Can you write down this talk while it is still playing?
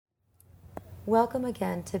Welcome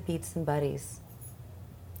again to Beats and Buddies.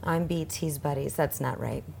 I'm Beats, he's Buddies. That's not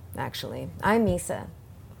right, actually. I'm Misa.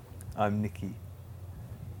 I'm Nikki.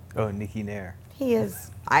 Oh, Nikki Nair. He is.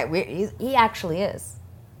 He actually is.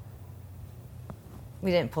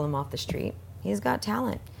 We didn't pull him off the street. He's got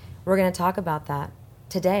talent. We're going to talk about that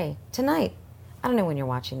today, tonight. I don't know when you're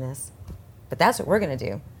watching this, but that's what we're going to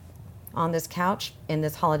do on this couch in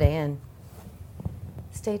this Holiday Inn.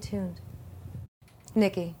 Stay tuned.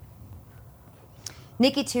 Nikki.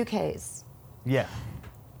 Nikki 2Ks. Yeah.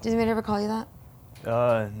 Did anybody ever call you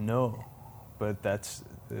that? No, but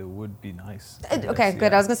it would be nice. Okay,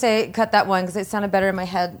 good. Yeah. I was going to say cut that one because it sounded better in my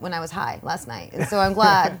head when I was high last night. And so I'm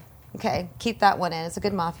glad. Okay, keep that one in. It's a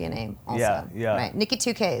good mafia name also. Yeah. Right, Nikki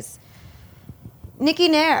 2Ks. Nikki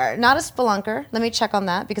Nair, not a spelunker. Let me check on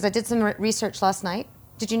that because I did some research last night.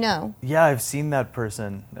 Did you know? Yeah, I've seen that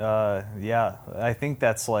person. Yeah, I think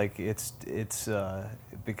that's like, it's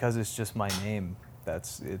because it's just my name.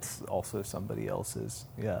 It's also somebody else's.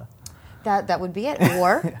 Yeah. That would be it.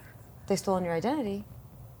 Or they stolen your identity.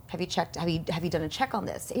 Have you checked? Have you done a check on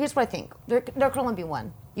this? Here's what I think. There could only be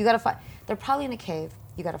one. You got to find. They're probably in a cave.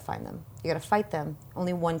 You got to find them. You got to fight them.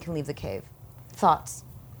 Only one can leave the cave. Thoughts?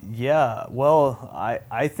 Yeah. Well,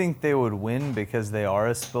 I think they would win because they are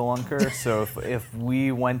a spelunker. So if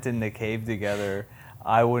we went in the cave together,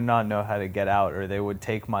 I would not know how to get out, or they would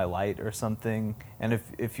take my light or something. And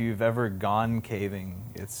if you've ever gone caving,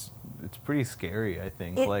 it's pretty scary. I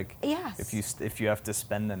think yes. if you have to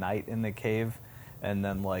spend the night in the cave, and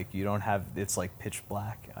then you don't have, it's like pitch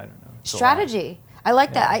black. I don't know. It's strategy. I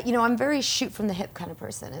like that. I'm very shoot from the hip kind of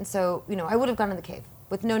person, and so I would have gone in the cave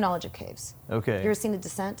with no knowledge of caves. Okay. You ever seen The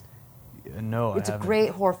Descent? No, it's I haven't. A great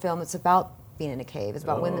horror film. It's about being in a cave. It's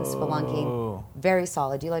about women spelunking. Very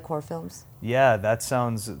solid. Do you like horror films? Yeah, that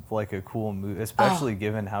sounds like a cool movie, especially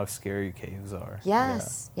given how scary caves are.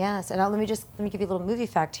 Yes. And let me give you a little movie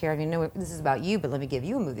fact here. I mean, no, this is about you, but let me give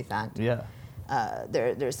you a movie fact. Yeah.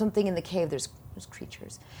 There's something in the cave. There's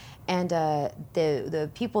creatures, and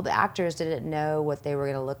the people, the actors, didn't know what they were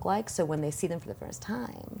going to look like. So when they see them for the first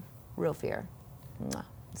time, real fear. Mwah.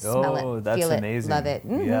 Smell it, that's feel amazing. It, love it.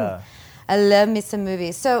 Mm-hmm. Yeah. I love me some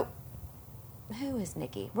movies. So, who is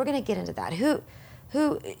Nikki? We're gonna get into that. Who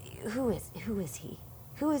is he?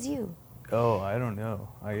 Who is you? Oh, I don't know.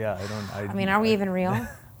 I don't. I mean, are we even real?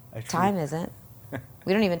 Time isn't.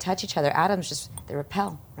 We don't even touch each other. Atoms they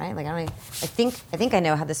repel, right? I think I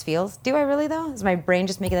know how this feels. Do I really though? Is my brain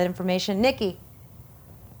just making that information? Nikki,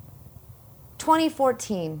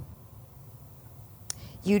 2014,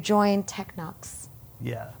 you joined Techno.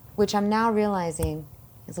 Yeah. Which I'm now realizing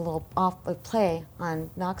is a little a play on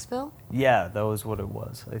Knoxville. Yeah, that was what it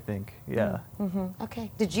was, I think. Yeah. Mm-hmm. Okay.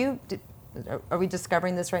 Are we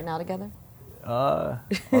discovering this right now together? Are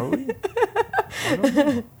we? I don't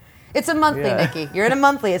know. It's a monthly, Nikki. You're in a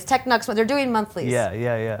monthly. It's Techno. They're doing monthlies.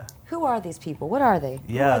 Yeah. Who are these people? What are they?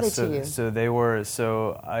 Yeah, Who are they to you? So they were.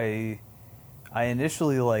 So I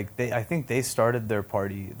initially I think they started the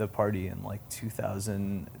party in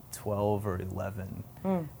 2012 or 11,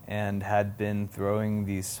 and had been throwing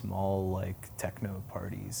these small techno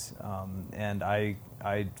parties. And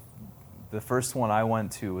the first one I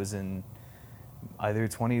went to was in either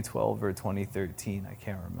 2012 or 2013. I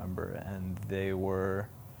can't remember. And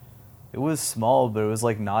it was small, but it was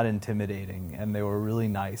not intimidating, and they were really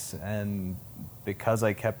nice. And because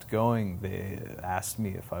I kept going, they asked me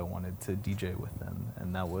if I wanted to DJ with them,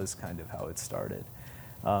 and that was kind of how it started.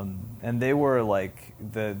 And they were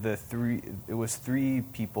the three. It was three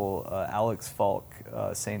people: Alex Falk,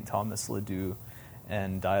 St. Thomas Ledoux,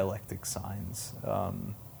 and Dialectic Signs.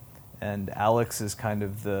 And Alex is kind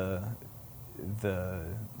of the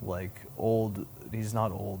old. He's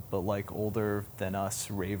not old, but older than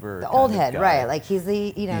us raver. The old head, guy. Right? He's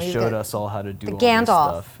the He showed us all how to do the all Gandalf.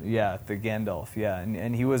 This stuff. Yeah, the Gandalf. Yeah,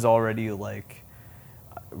 and he was already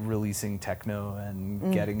releasing techno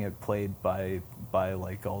and getting it played by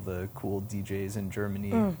all the cool DJs in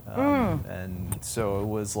Germany. And so it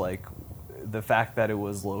was the fact that it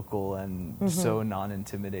was local and so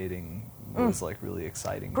non-intimidating was really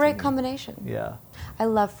exciting. Great combination. Yeah. I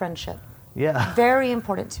love friendship. Yeah. Very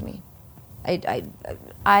important to me.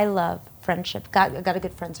 I love friendship. Got a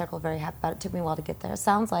good friend circle. Very happy about it. Took me a while to get there.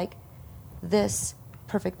 Sounds like this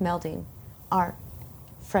perfect melding: art,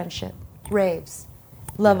 friendship, raves.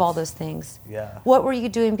 Love all those things. Yeah. What were you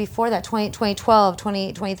doing before that? 2012,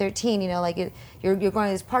 2013. You're going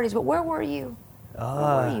to these parties. But where were you? Where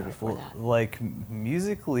were you before that?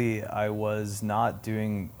 Musically, I was not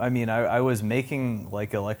doing. I mean, I was making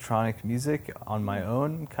electronic music on my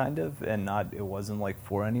own, kind of, and not. It wasn't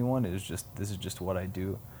for anyone. It was just, this is just what I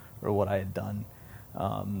do, or what I had done.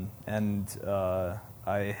 I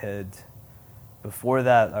had, before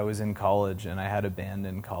that, I was in college, and I had a band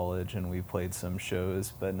in college, and we played some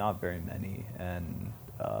shows, but not very many. And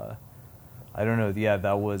I don't know. Yeah,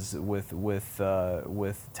 that was with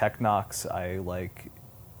Technox. I like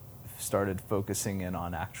started focusing in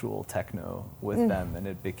on actual techno with them, and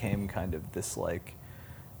it became kind of this like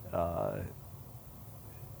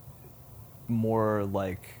more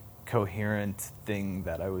like coherent thing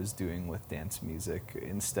that I was doing with dance music,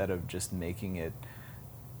 instead of just making it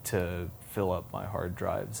to fill up my hard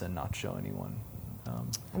drives and not show anyone.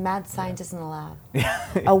 A mad scientist in the lab.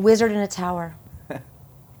 A wizard in a tower.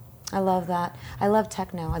 I love that. I love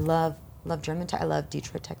techno. I love German techno. I love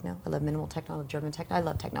Detroit techno. I love minimal techno. I love German techno. I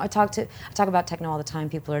love techno. I talk about techno all the time.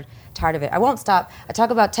 People are tired of it. I won't stop. I talk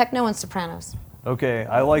about techno and sopranos. Okay,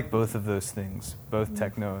 I like both of those things, both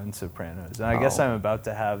techno and sopranos. And I guess I'm about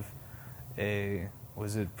to have a,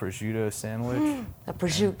 was it prosciutto sandwich? A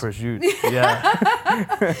prosciutto. Prosciutto, yeah.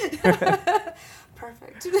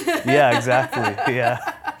 Perfect. Yeah, exactly, yeah.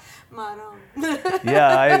 Maron.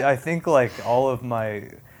 Yeah, I think like all of my,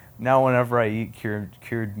 now whenever I eat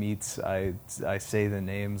cured meats, I say the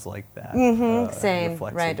names like that. Same,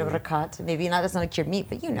 right, ricotta. Maybe not, that's not a cured meat,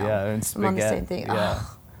 but you know. Yeah, and spaghetti. I'm on the same thing. Yeah.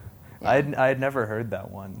 Oh. Yeah. I had never heard that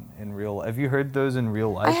one in real life. Have you heard those in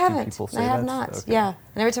real life? I haven't. Do people say I have that? not. Okay. Yeah.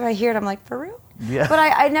 And every time I hear it, I'm like, for real? Yeah. But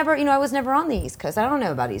I never, I was never on the East Coast. I don't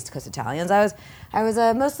know about East Coast Italians. I was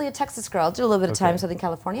mostly a Texas girl. Did a little bit of time in Southern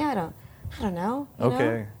California. I don't know.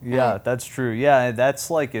 Okay. Yeah, that's true. Yeah, that's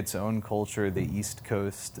like its own culture. The East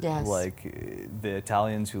Coast, yes. Like the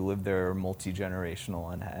Italians who live there are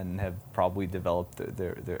multi-generational and have probably developed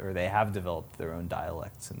or they have developed their own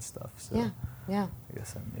dialects and stuff. So yeah. I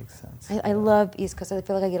guess that makes sense. I love East Coast. I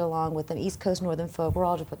feel like I get along with them. East Coast, Northern folk, we're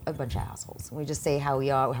all just a bunch of assholes. We just say how we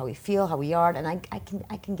are, how we feel, how we are, and I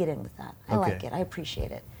can get in with that. I like it. I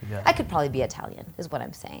appreciate it. Yeah. I could probably be Italian, is what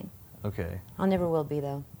I'm saying. Okay. I never will be,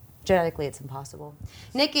 though. Genetically, it's impossible.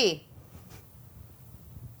 Nikki,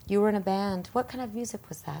 you were in a band. What kind of music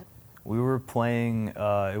was that? We were playing,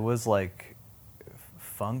 it was like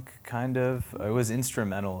funk, kind of. It was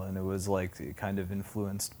instrumental, and it was like kind of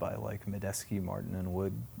influenced by like Medeski, Martin and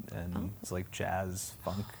Wood, and it's like jazz,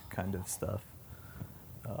 funk kind of stuff.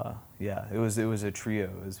 Yeah, it was a trio.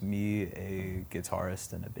 It was me, a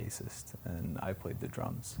guitarist, and a bassist, and I played the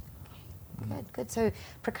drums. Good. So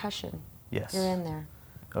percussion. Yes. You're in there.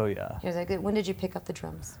 Oh yeah. When did you pick up the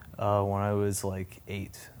drums? When I was like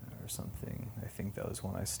 8 or something. I think that was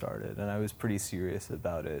when I started, and I was pretty serious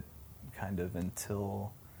about it, kind of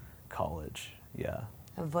until college. Yeah.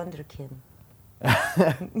 A wunderkind.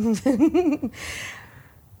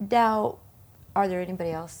 Now, are there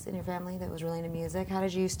anybody else in your family that was really into music? How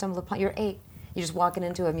did you stumble upon? You're 8. You're just walking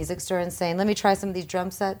into a music store and saying, "Let me try some of these drum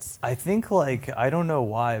sets." I think like I don't know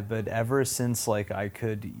why, but ever since like I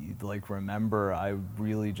could like remember, I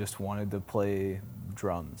really just wanted to play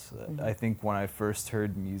drums. I think when I first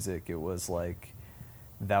heard music, it was like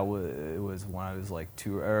it was when I was like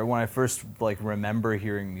 2, or when I first like remember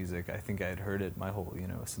hearing music. I think I had heard it my whole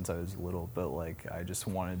since I was little, but like I just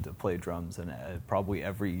wanted to play drums, and probably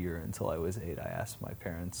every year until I was 8, I asked my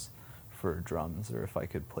parents for drums or if I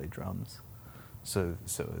could play drums. So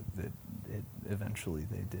it eventually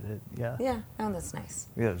they did it. Yeah. Yeah. Oh, that's nice.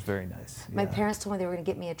 Yeah, it was very nice. My parents told me they were going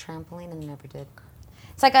to get me a trampoline, and they never did.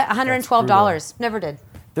 It's like $112. Never did.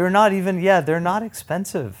 They're not even. Yeah, they're not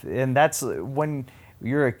expensive, and that's when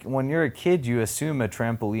you're a kid. You assume a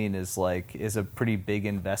trampoline is a pretty big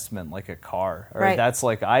investment, like a car. Or right. That's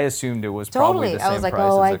like I assumed it was totally. probably the same I was like,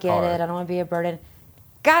 price as I a get car. it. I don't want to be a burden.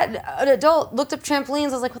 Got an adult, looked up trampolines.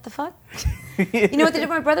 I was like, what the fuck? You know what they did with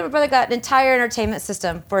my brother? My brother got an entire entertainment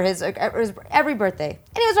system for his every birthday.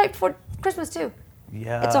 And it was right before Christmas, too.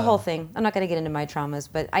 Yeah. It's a whole thing. I'm not going to get into my traumas,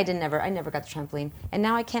 but I never got the trampoline. And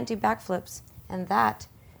now I can't do backflips. And that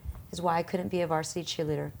is why I couldn't be a varsity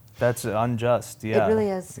cheerleader. That's unjust, yeah. It really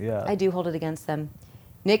is. Yeah. I do hold it against them.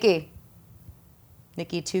 Nikki,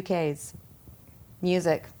 2Ks.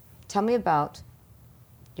 Music. Tell me about,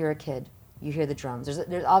 you're a kid. You hear the drums.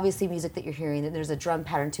 There's obviously music that you're hearing, that there's a drum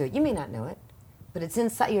pattern to it. You may not know it, but it's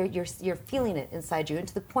inside. You're feeling it inside you, and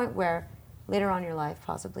to the point where later on in your life,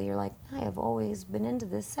 possibly, you're like, I have always been into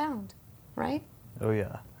this sound, right? Oh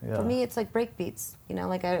yeah, yeah. For me, it's like break beats.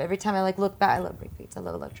 Like every time I look back, I love break beats. I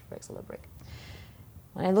love electric breaks. I love break.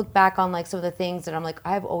 When I look back on like some of the things that I'm like,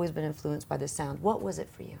 I have always been influenced by this sound. What was it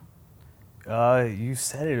for you? You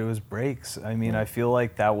said it. It was breaks. I mean, I feel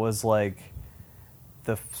like that was like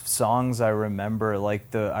the songs I remember.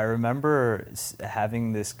 I remember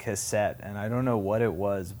having this cassette, and I don't know what it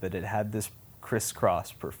was, but it had this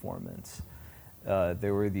crisscross performance,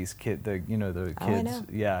 there were these the Oh, I kids, know.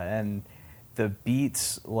 yeah, and the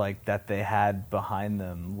beats like that they had behind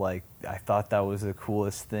them, like I thought that was the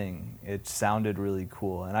coolest thing. It sounded really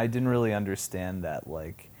cool, and I didn't really understand that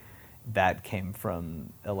like that came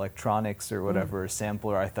from electronics or whatever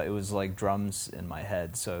sampler. I thought it was like drums in my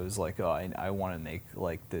head, so it was like, oh, I want to make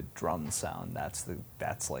like the drum sound.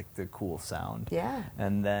 That's like the cool sound. Yeah.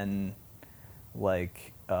 And then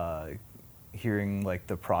like hearing like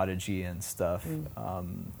the Prodigy and stuff,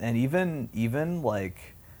 and even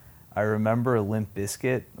like I remember Limp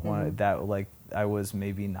Bizkit when that like I was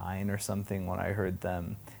maybe 9 or something when I heard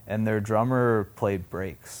them, and their drummer played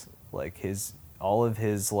breaks. Like all of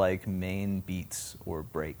his like main beats were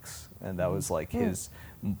breaks, and that was like his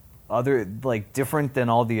other, like different than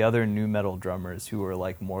all the other nu metal drummers who were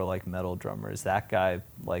like more like metal drummers. That guy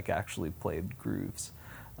like actually played grooves,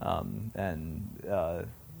 and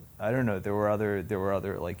I don't know. There were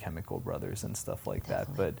other like Chemical Brothers and stuff like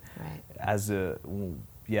Definitely. that.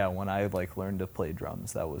 But when I like learned to play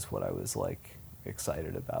drums, that was what I was like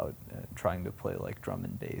excited about, trying to play like drum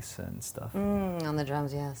and bass and stuff. On the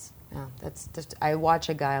drums, yes. Yeah, that's just. I watch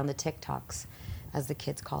a guy on the TikToks, as the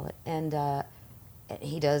kids call it, and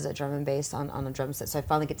he does a drum and bass on a drum set. So I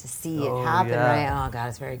finally get to see it happen. Yeah. Right? Oh God,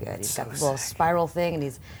 it's very good. He's So got the little sick. spiral thing, and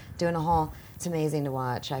he's doing a whole. It's amazing to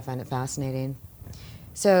watch. I find it fascinating.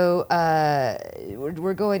 So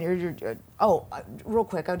we're going. Real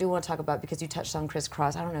quick, I do want to talk about, because you touched on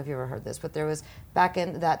crisscross. I don't know if you ever heard this, but there was back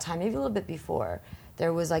in that time, maybe a little bit before,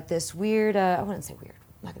 there was like this weird. I wouldn't say weird.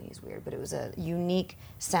 I'm not going to use weird, but it was a unique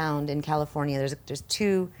sound in California. There's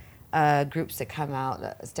two groups that come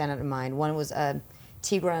out stand out in mind. One was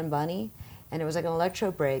Tigra and Bunny, and it was like an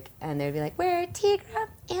electro break, and they'd be like, "We're Tigra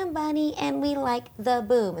and Bunny, and we like the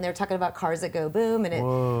boom," and they're talking about cars that go boom, and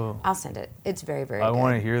Whoa. I'll send it. It's very, very I good.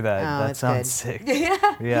 want to hear that. Oh, That it's sounds good.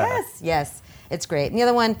 sick. Yeah. Yes. It's great. And the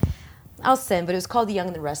other one, I'll send, but it was called The Young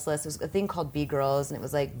and the Restless. It was a thing called B Girls, and it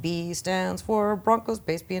was like B stands for Broncos,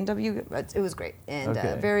 base BMW. It was great. And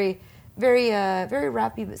Okay. very, very, very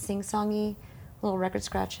rappy, but sing-songy, little record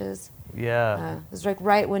scratches. Yeah. It was like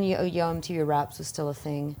right when Yo-MTV Raps was still a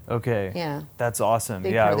thing. Okay. Yeah. That's awesome.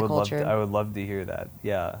 Big Yeah, part I of the would love culture. I would love to hear that.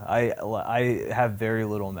 Yeah. I have very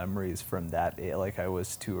little memories from that. Like I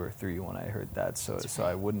was 2 or 3 when I heard that. So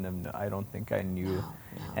I wouldn't have I don't think I knew No,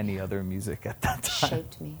 any other music at that time.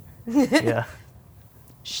 Shaped me. Yeah.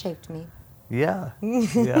 Shaped me. Yeah.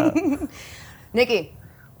 Yeah. Nikki,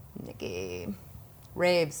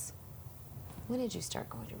 raves. When did you start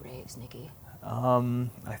going to raves, Nikki?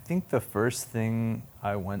 I think the first thing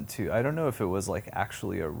I went to, I don't know if it was like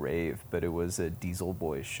actually a rave, but it was a Diesel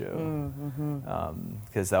Boys show.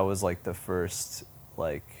 Because that was like the first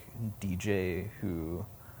like DJ who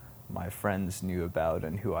my friends knew about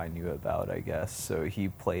and who I knew about, I guess. So he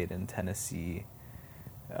played in Tennessee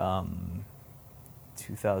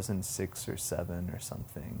 2006 or 7 or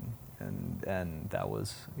something. And that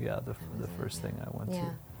was, the first thing I went to.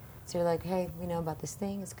 Yeah. So you're like, hey, we know about this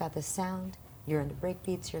thing. It's got this sound. You're into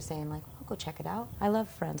breakbeats. You're saying like, I'll go check it out. I love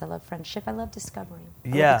friends. I love friendship. I love discovering. I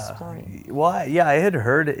love exploring. Well, I had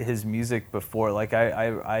heard his music before. Like,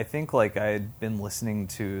 I think like I had been listening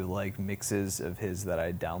to like mixes of his that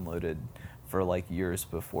I downloaded for like years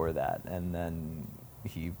before that, and then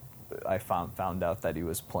I found out that he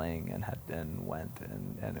was playing and went,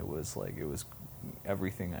 and it was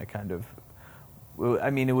everything I kind of.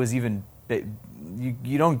 I mean, it was even.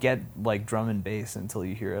 You don't get like drum and bass until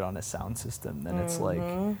you hear it on a sound system. Then it's like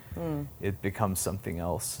it becomes something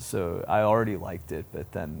else. So I already liked it, but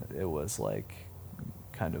then it was like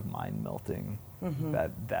kind of mind melting.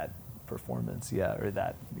 That performance, or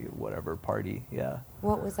that whatever party,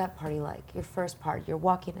 What was that party like? Your first party. You're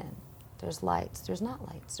walking in. There's lights. There's not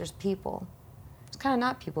lights. There's people. It's kind of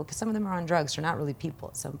not people because some of them are on drugs. They're not really people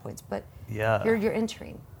at some points, but you're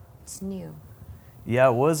entering. It's new. Yeah,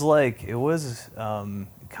 it was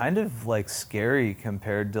kind of like scary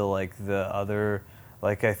compared to like the other,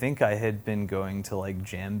 like I think I had been going to like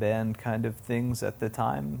jam band kind of things at the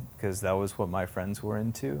time because that was what my friends were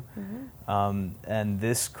into. And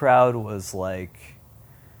this crowd was like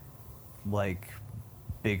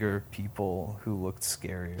bigger people who looked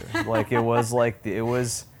scarier. Like it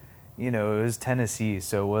was Tennessee,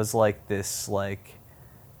 so it was like this like,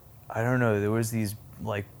 I don't know, there was these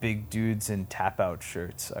like big dudes in tap out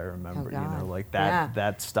shirts. I remember, Oh, God.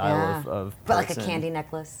 that style of But like a person. candy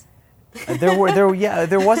necklace.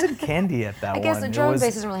 There wasn't candy at that one. I guess the drum and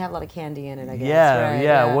bass doesn't really have a lot of candy in it, I guess. Yeah, right?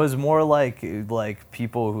 yeah. It was more like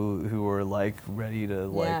people who were like ready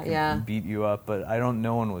to beat you up, but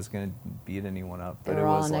no one was gonna beat anyone up. But they were it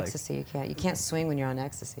all was on like, ecstasy. You can't swing when you're on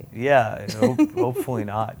ecstasy. Yeah, hopefully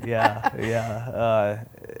not. Yeah, yeah.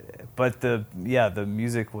 But the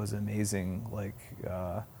music was amazing. Like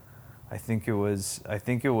I think it was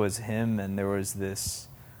him, and there was this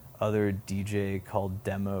other DJ called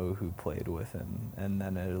Demo who played with him, and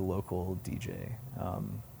then a local DJ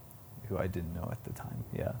who I didn't know at the time.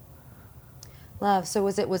 Yeah. Love. So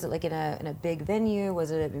was it like in a big venue?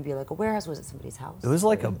 Was it maybe like a warehouse? Was it somebody's house? It was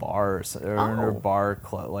like a bar or a bar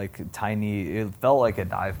club, like tiny. It felt like a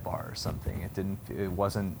dive bar or something. It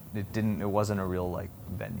wasn't a real like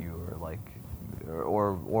venue or like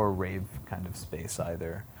or rave kind of space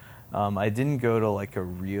either. I didn't go to like a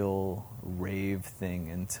real rave thing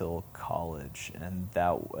until college, and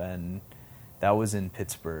that was in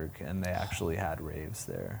Pittsburgh, and they actually had raves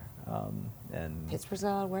there. And Pittsburgh's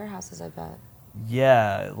got a lot of warehouses, I bet.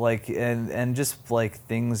 Yeah, like and just like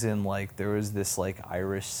things in like there was this like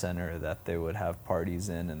Irish center that they would have parties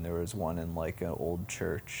in, and there was one in like an old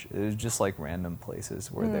church. It was just like random places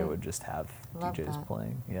where they would just have DJs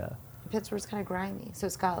playing. Yeah. Pittsburgh's kind of grimy, so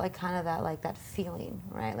it's got like kind of that feeling,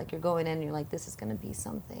 right? Like you're going in and you're like, this is going to be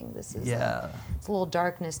something. This is it's a little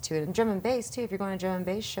darkness to it. And drum and bass too. If you're going to a drum and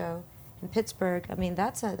bass show in Pittsburgh, I mean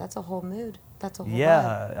that's a whole mood. That's a whole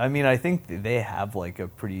vibe. I mean I think they have like a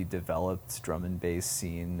pretty developed drum and bass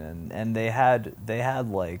scene, and they had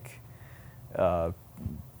like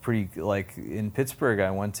pretty like in Pittsburgh I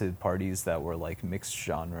went to parties that were like mixed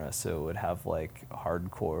genre, so it would have like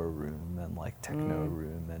hardcore room and like techno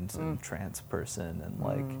room and some trance person and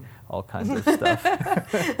like all kinds of stuff.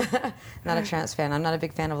 Not a trance fan. I'm not a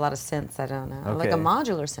big fan of a lot of synths. I don't know. Okay. Like a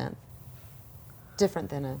modular synth. Different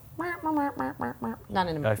than a not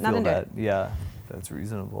into I feel not into that. it. Yeah, that's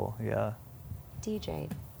reasonable. Yeah. DJ.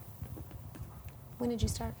 When did you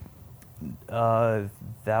start?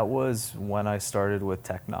 That was when I started with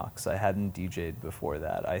Technox. I hadn't DJ'd before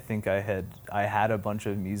that. I think I had a bunch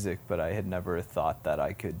of music, but I had never thought that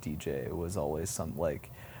I could DJ. It was always some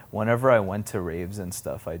like, whenever I went to raves and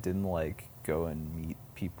stuff, I didn't like go and meet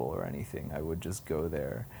people or anything. I would just go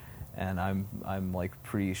there, and I'm like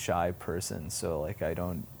pretty shy person, so like I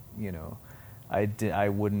don't, I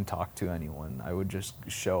wouldn't talk to anyone. I would just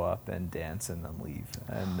show up and dance and then leave,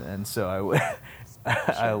 and so I would,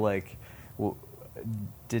 I like.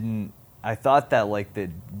 I thought that like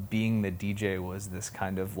being the DJ was this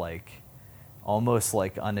kind of like almost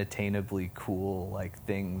like unattainably cool like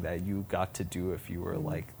thing that you got to do if you were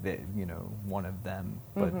like one of them,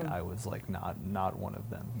 but I was like not one of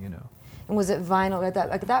them. And was it vinyl at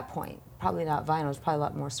that point? Probably not vinyl. It was probably a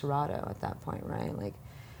lot more Serato at that point, right? Like,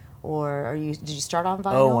 or did you start on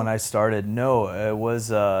vinyl? Oh, when I started, no, it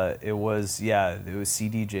was CDJs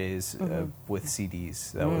with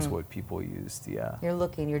CDs. That was what people used. Yeah.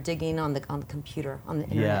 You're digging on the computer, on the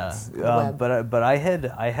internet. Yeah, the web. but I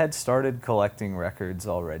had started collecting records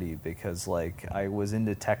already because like I was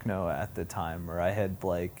into techno at the time, or I had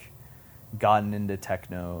like gotten into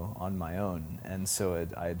techno on my own, and so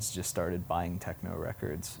I had just started buying techno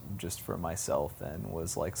records just for myself, and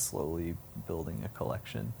was like slowly building a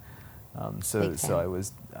collection. So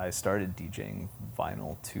I started DJing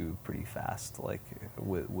vinyl too pretty fast, like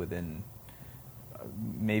within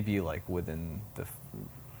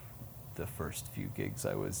the first few gigs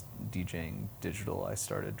I was DJing digital, I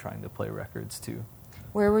started trying to play records too.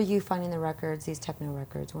 Where were you finding the records, these techno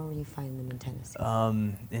records? Where were you finding them in Tennessee?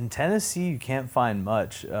 In Tennessee, you can't find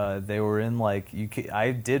much. They were in like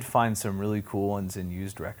I did find some really cool ones in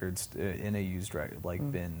used records in a used record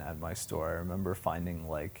bin at my store. I remember finding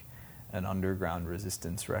like an Underground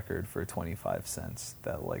Resistance record for 25 cents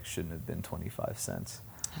that like shouldn't have been 25 cents.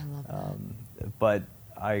 I love that. But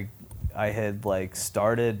I had like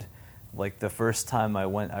started like the first time I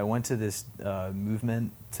went to this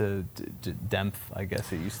movement to DEMF, I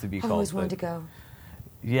guess it used to be called. I always wanted to go.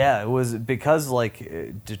 Yeah, it was because like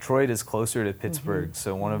Detroit is closer to Pittsburgh,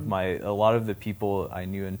 so a lot of the people I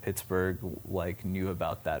knew in Pittsburgh like knew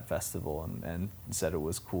about that festival and said it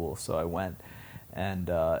was cool, so I went. And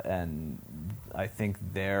I think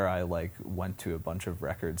there I like went to a bunch of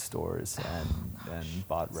record stores and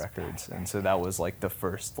bought records, and so that was like the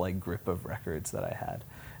first like grip of records that I had,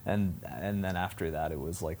 and then after that it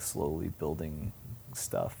was like slowly building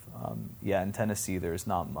stuff. In Tennessee there's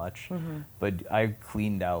not much, but I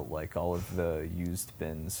cleaned out like all of the used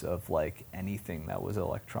bins of like anything that was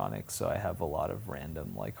electronic, so I have a lot of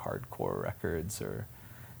random like hardcore records or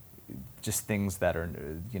just things that are,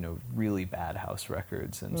 really bad house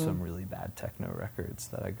records and some really bad techno records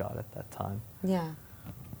that I got at that time. Yeah.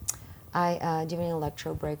 Do you have any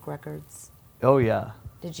electro break records? Oh yeah.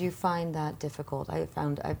 Did you find that difficult? I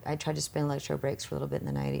tried to spin electro breaks for a little bit in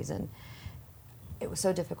the 90s, and it was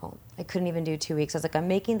so difficult. I couldn't even do 2 weeks. I was like, I'm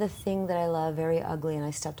making the thing that I love very ugly, and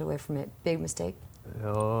I stepped away from it. Big mistake.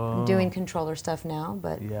 Oh. I'm doing controller stuff now,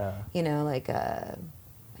 but yeah. I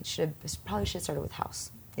probably should have started with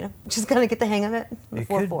house. Just kind of get the hang of it.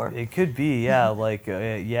 It could be,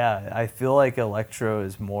 yeah. I feel like electro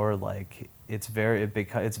is more like it's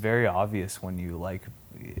very obvious when you like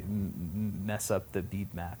mess up the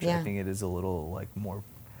beat match. Yeah. I think it is a little like more.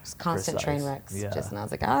 Just constant precise. train wrecks. Yeah. And I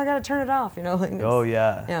was like, I gotta turn it off. Oh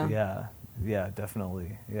yeah. Yeah. Yeah,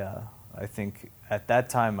 definitely. Yeah. I think at that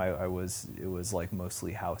time it was like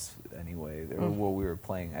mostly house anyway, what we were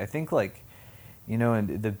playing. I think like,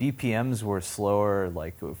 and the BPMs were slower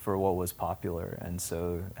like for what was popular, and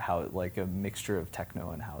so how like a mixture of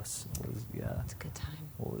techno and house was It's a good time.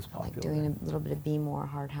 What was popular. Like doing a little bit of more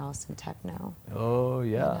hard house and techno. Oh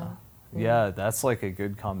yeah. Yeah, that's like a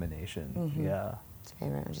good combination. Mm-hmm. Yeah. It's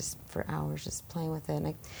favorite. I'm just for hours just playing with it, and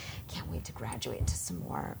I can't wait to graduate into some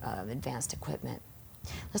more advanced equipment.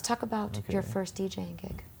 Let's talk about your first DJing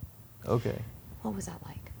gig. Okay. What was that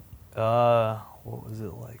like? What was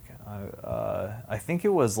it like? I think it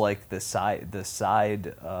was like the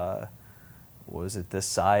side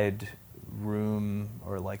room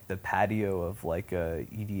or like the patio of like a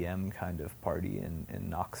EDM kind of party in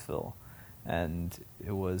Knoxville, and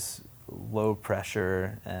it was low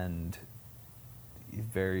pressure and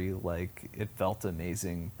very like it felt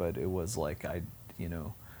amazing, but it was like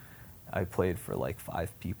I played for like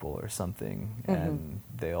 5 people or something, and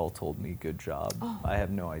they all told me good job. Oh. I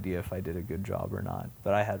have no idea if I did a good job or not,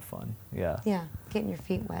 but I had fun. Yeah. Yeah, getting your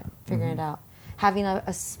feet wet, figuring it out, having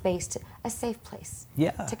a space, a safe place.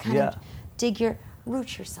 Yeah. To kind of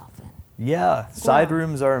root yourself in. Yeah, side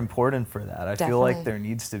rooms are important for that. I feel like Definitely. there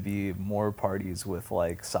needs to be more parties with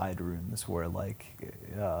like side rooms where like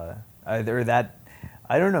either that.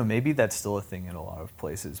 I don't know, maybe that's still a thing in a lot of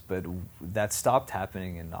places, but that stopped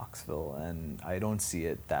happening in Knoxville, and I don't see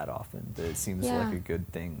it that often, but it seems like a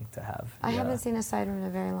good thing to have. I haven't seen a side room in a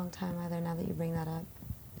very long time either, now that you bring that up.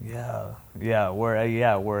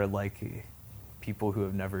 Where like people who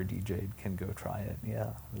have never DJ'd can go try it. Yeah,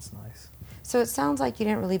 it's nice. So it sounds like you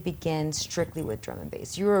didn't really begin strictly with drum and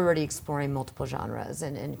bass. You were already exploring multiple genres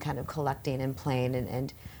and kind of collecting and playing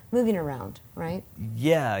and moving around, right?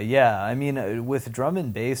 Yeah. I mean, with drum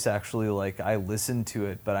and bass, actually, like, I listened to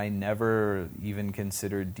it, but I never even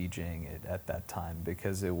considered DJing it at that time,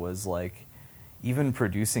 because it was, like, even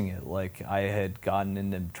producing it, like, I had gotten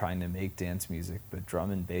into trying to make dance music, but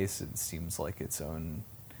drum and bass, it seems like it's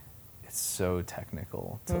so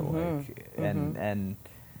technical to, and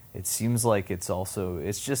it seems like it's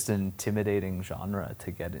just an intimidating genre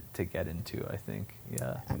to get into, I think.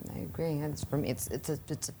 Yeah. I agree. For me,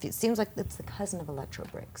 it seems like it's the cousin of electro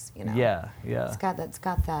breaks, Yeah. It's got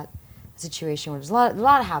that situation where there's a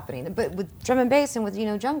lot happening, but with drum and bass and with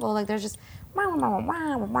jungle, like there's just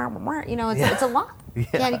it's a lot.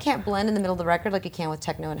 Yeah, you can't blend in the middle of the record like you can with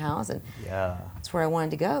techno and house, and that's where I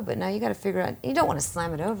wanted to go. But now you got to figure out. You don't want to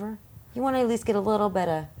slam it over. You want to at least get a little bit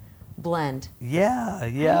of blend.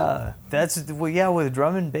 Yeah. With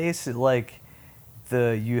drum and bass, like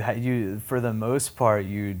you for the most part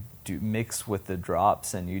you do mix with the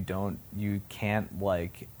drops, and you can't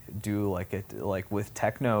like do like with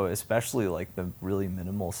techno, especially like the really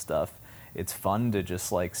minimal stuff. It's fun to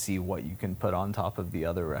just like see what you can put on top of the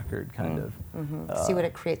other record, kind of. See what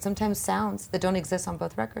it creates. Sometimes sounds that don't exist on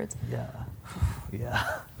both records. Yeah.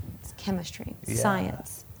 It's chemistry,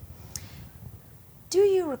 science. Do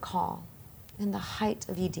you recall, in the height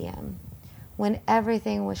of EDM, when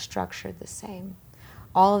everything was structured the same?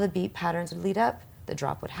 All of the beat patterns would lead up, the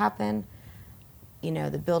drop would happen,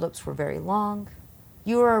 the build-ups were very long.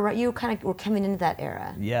 You kind of were coming into that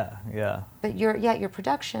era. Yeah. But your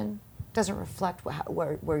production doesn't reflect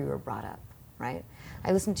where you were brought up, right?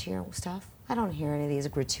 I listen to your stuff. I don't hear any of these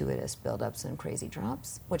gratuitous build-ups and crazy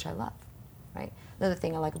drops, which I love, right? Another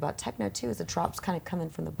thing I like about techno, too, is the drops kind of come in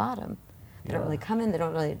from the bottom. They don't really come in. They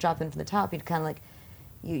don't really drop in from the top. You'd kind of like,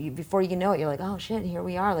 you before you know it, you're like, oh shit, here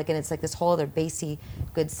we are. Like, and it's like this whole other bassy,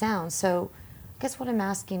 good sound. So, I guess what I'm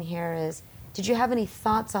asking here is, did you have any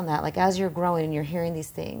thoughts on that? Like, as you're growing and you're hearing these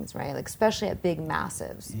things, right? Like, especially at big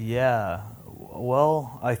massives. Yeah.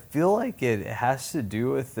 Well, I feel like it has to do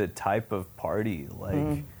with the type of party.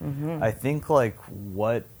 Like, I think like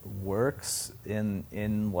what works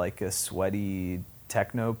in like a sweaty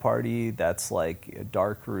techno party that's like a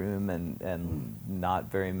dark room and not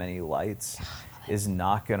very many lights is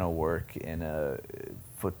not going to work in a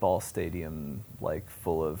football stadium like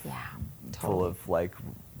full of like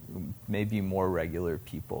maybe more regular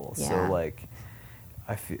people. So like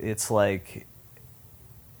it's like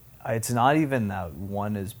it's not even that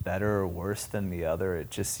one is better or worse than the other. It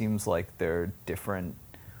just seems like they're different.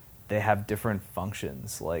 They have different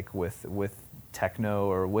functions. Like with techno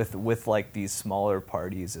or with like these smaller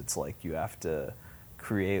parties, it's like you have to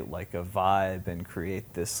create like a vibe and create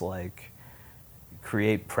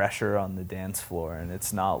pressure on the dance floor, and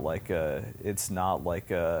it's not like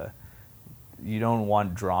a you don't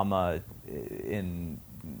want drama in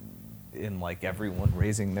like everyone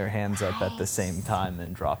raising their hands up at the same time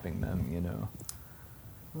and dropping them, you know.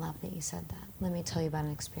 Love that you said that. Let me tell you about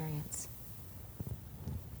an experience.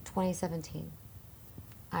 2017.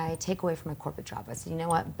 I take away from my corporate job. I said, you know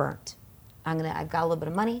what? Burnt. I've got a little bit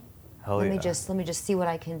of money. Let me just see what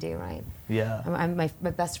I can do, right? Yeah.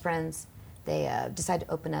 My best friends, they decided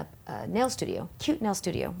to open up a nail studio, cute nail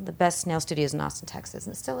studio, the best nail studios in Austin, Texas,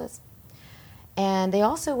 and it still is. And they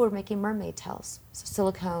also were making mermaid tails, so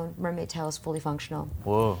silicone mermaid tails, fully functional.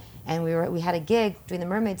 Whoa. And we had a gig doing the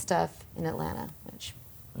mermaid stuff in Atlanta, which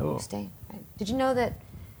you stay. Right? Did you know that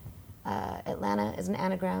Atlanta is an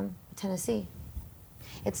anagram of Tennessee?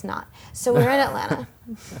 It's not. So we're in Atlanta,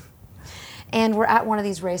 and we're at one of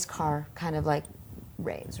these race car kind of like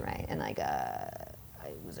raves, right? And like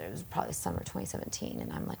it was probably summer 2017,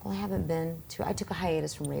 and I'm like, well, I haven't been to. I took a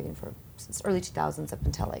hiatus from raving since early 2000s up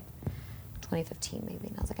until like 2015 maybe,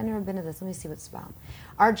 and I was like, I've never been to this. Let me see what it's about.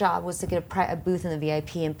 Our job was to get a booth in the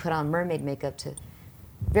VIP and put on mermaid makeup to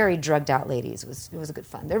very drugged out ladies. It was a good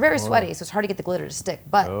fun. They're very sweaty, so it's hard to get the glitter to stick.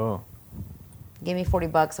 But give me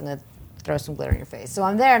 $40, I'm gonna throw some glitter in your face. So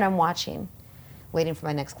I'm there and I'm watching, waiting for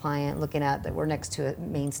my next client, looking at that we're next to a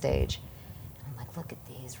main stage. And I'm like, look at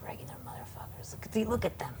these regular motherfuckers. Look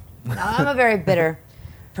at them. Now, I'm a very bitter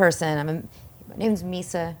person. My name's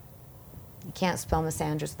Misa. You can't spell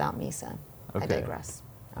Misandros without Misa. Okay. I digress.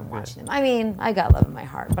 I'm watching them. I mean, I got love in my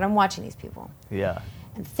heart, but I'm watching these people. Yeah.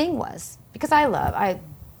 And the thing was, because I love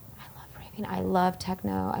raving, I love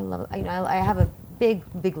techno, I have a big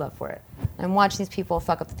love for it. And I'm watching these people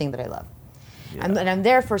fuck up the thing that I love. Yeah. And I'm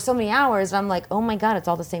there for so many hours, and I'm like, oh my God, it's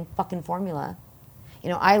all the same fucking formula. You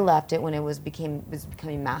know, I left it when it was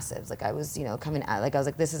becoming massive. Like I was, coming out, like I was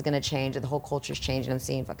like, this is gonna change, the whole culture's changing. I'm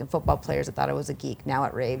seeing fucking football players that thought I was a geek now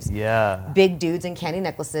at raves. Yeah. Big dudes in candy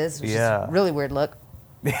necklaces, which is a really weird look.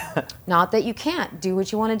 Not that you can't do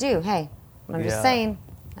what you want to do. Hey, I'm just saying,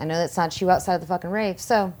 I know that's not you outside of the fucking rave.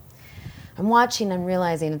 So I'm watching, I'm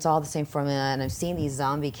realizing it's all the same formula, and I'm seeing these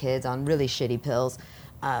zombie kids on really shitty pills.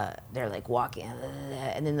 They're like walking,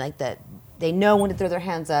 and then like that, they know when to throw their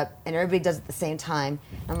hands up, and everybody does it at the same time.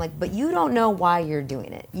 And I'm like, but you don't know why you're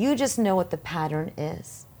doing it. You just know what the pattern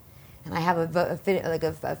is. And I have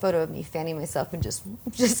a photo of me fanning myself and just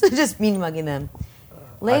mean mugging them.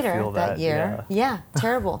 Later that year,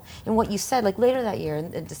 terrible. And what you said, like later that year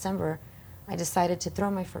in December, I decided to throw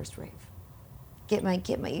my first rave. Get my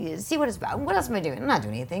see what it's about. What else am I doing? I'm not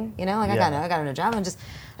doing anything, I got no job. I'm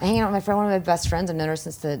hanging out with my friend, one of my best friends. I've known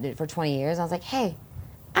her for 20 years. I was like, hey,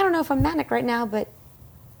 I don't know if I'm manic right now, but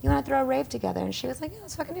you want to throw a rave together? And she was like, yeah,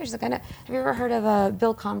 let's fucking do it. She's like, I know. Have you ever heard of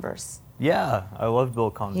Bill Converse? Yeah, I love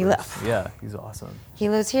Bill Converse. Yeah, he's awesome. He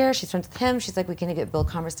lives here. She's friends with him. She's like, we can get Bill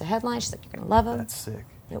Converse to headline. She's like, you're going to love him. That's sick.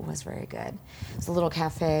 It was very good. It's a little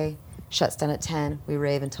cafe, shuts down at 10. We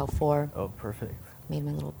rave until 4. Oh, perfect. Made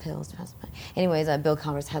my little pills. Anyways, Bill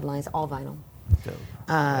Converse headlines, all vinyl. Dope.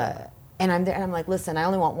 And I'm there, and I'm like, listen, I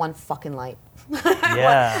only want one fucking light.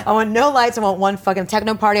 Yeah. I want no lights. I want one fucking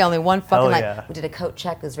techno party. Only one fucking light. Yeah. We did a coat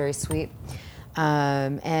check. It was very sweet.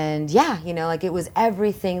 And yeah, like it was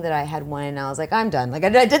everything that I had wanted. And I was like, I'm done. Like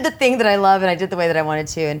I did the thing that I love, and I did the way that I wanted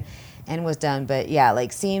to, and was done. But yeah,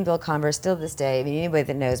 like seeing Bill Converse still to this day. I mean, anybody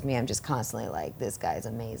that knows me, I'm just constantly like, this guy's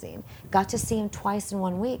amazing. Got to see him twice in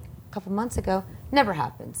 1 week a couple months ago. Never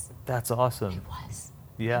happens. That's awesome. It was.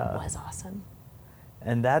 Yeah. It was awesome.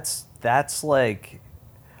 And that's like,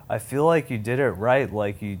 I feel like you did it right.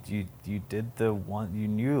 Like you did the one, you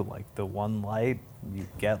knew like the one light, you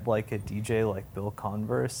get like a DJ like Bill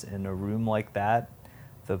Converse in a room like that,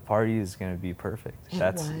 the party is going to be perfect. It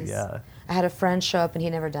was. Yeah. I had a friend show up and he'd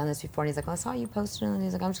never done this before, and he's like, I saw you posting it, and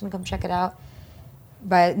he's like, I'm just going to come check it out.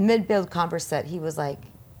 By mid-Bill Converse set, he was like,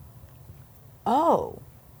 oh,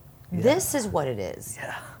 this is what it is.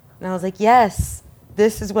 Yeah. And I was like, yes,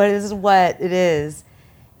 this is what it is.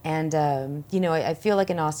 And I feel like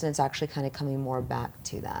in Austin, it's actually kind of coming more back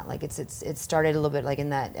to that. Like it started a little bit like in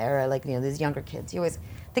that era, like these younger kids.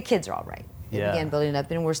 The kids are all right. It began building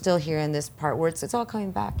up, and we're still here in this part where it's all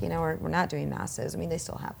coming back. You know, we're not doing masses. I mean, they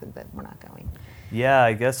still happen, but we're not going. Yeah,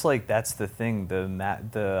 I guess like that's the thing.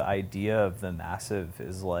 The idea of the massive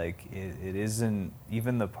is like it isn't.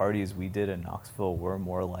 Even the parties we did in Knoxville were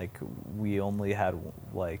more like we only had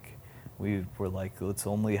like. We were like, let's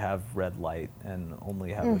only have red light and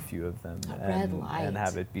only have a few of them, and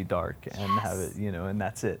have it be dark and have it, you know, and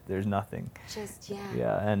that's it. There's nothing.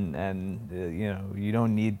 Yeah, and you know, you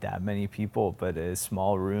don't need that many people, but a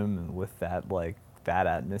small room with that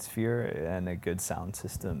atmosphere and a good sound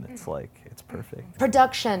system, it's perfect.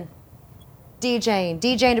 Production,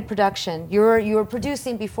 DJing to production. You were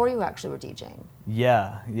producing before you actually were DJing.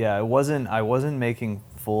 Yeah. I wasn't making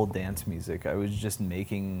full dance music. I was just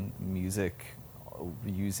making music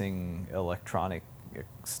using electronic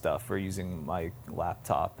stuff or using my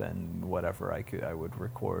laptop and whatever I would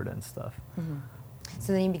record and stuff. Mm-hmm.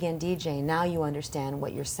 So then you began DJing. Now you understand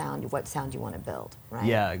what sound you want to build, right?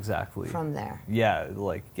 Yeah, exactly. From there. Yeah,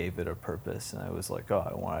 like gave it a purpose, and I was like,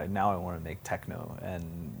 I want to make techno,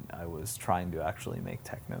 and I was trying to actually make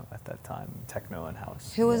techno at that time, techno and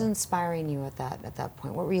house. Who was inspiring you at that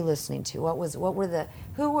point? What were you listening to?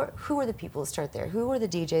 Who were the people? Let's start there. Who were the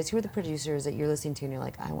DJs? Who were the producers that you're listening to, and you're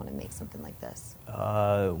like, I want to make something like this?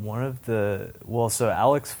 So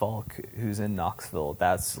Alex Falk, who's in Knoxville,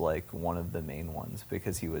 that's like one of the main ones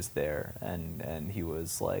because he was there, and he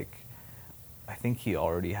was like, I think he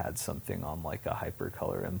already had something on like a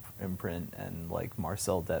hypercolor imprint, and like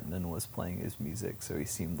Marcel Detman was playing his music, so he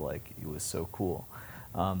seemed like he was so cool.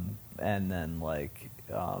 And then like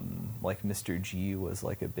Mr. G was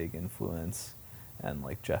like a big influence, and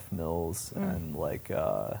like Jeff Mills, and like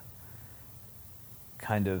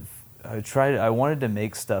kind of I wanted to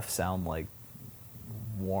make stuff sound like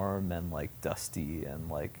warm and like dusty and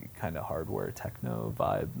like kind of hardware techno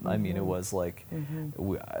vibe. I mean, it was like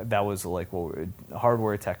that was like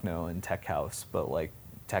hardware techno and tech house, but like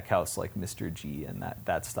tech house like Mr. G and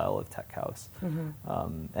that style of tech house.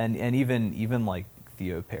 And even like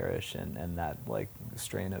Theo Parrish and that like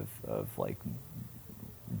strain of like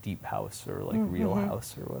deep house or like real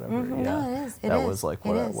house or whatever. No, that was like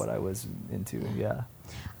what I was into. Yeah.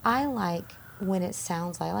 I like when it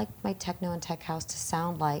sounds like I like my techno and tech house to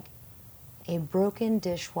sound like a broken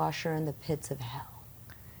dishwasher in the pits of hell.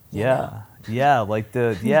 Yeah.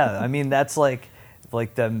 I mean, that's like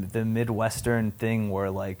the Midwestern thing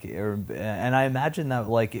where like, and I imagine that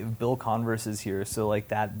like Bill Converse is here, so like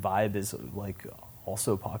that vibe is like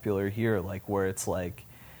also popular here, like where it's like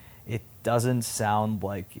it doesn't sound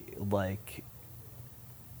like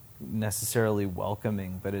necessarily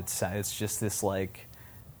welcoming, but it's just this like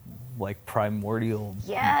primordial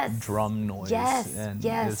drum noise. Yes.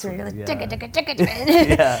 So you're like,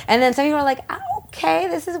 yeah. And then some people are like, okay,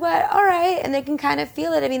 this is all right. And they can kind of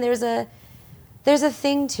feel it. I mean, there's a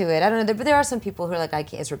thing to it. I don't know, but there are some people who are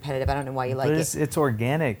like, it's repetitive. I don't know why you like it. It's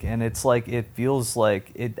organic, and it's like, it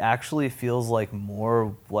actually feels like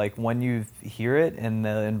more like when you hear it in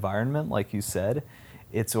the environment, like you said,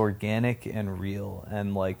 it's organic and real.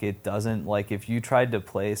 And like, it doesn't, like if you tried to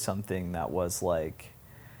play something that was like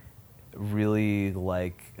really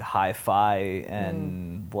like hi-fi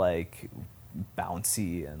and like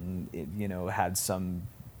bouncy and it, you know, had some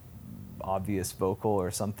obvious vocal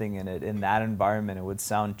or something in it, in that environment it would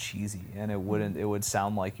sound cheesy, and it would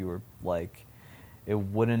sound like you were like, it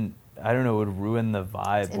wouldn't, I don't know, it would ruin the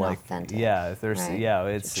vibe. It's like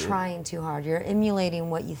inauthentic, it's you're trying too hard, you're emulating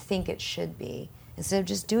what you think it should be instead of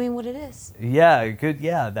just doing what it is.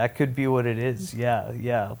 That could be what it is.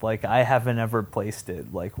 Like I haven't ever placed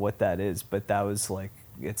it like what that is, but that was like,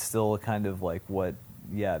 it's still kind of like what,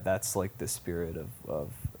 that's like the spirit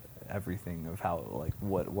of everything, of how like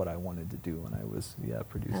what I wanted to do when I was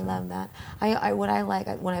producing. I love that. I what I like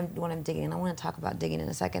when I'm digging, and I want to talk about digging in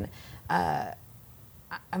a second. I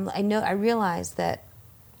realize that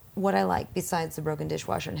what I like besides the broken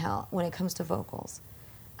dishwasher and hell, when it comes to vocals,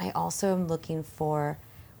 I also am looking for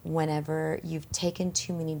whenever you've taken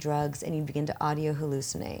too many drugs and you begin to audio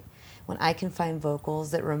hallucinate. When I can find vocals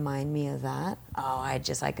that remind me of that, I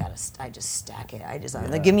just stack it.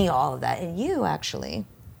 Like, give me all of that. And you actually,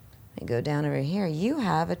 I go down over here, you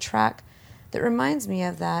have a track that reminds me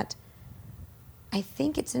of that. I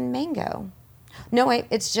think it's in Mango. No, wait,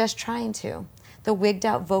 it's Just Trying To. The wigged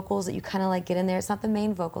out vocals that you kind of like get in there. It's not the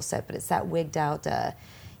main vocal set, but it's that wigged out,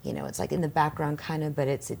 it's like in the background kind of, but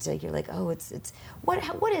it's like, you're like, it's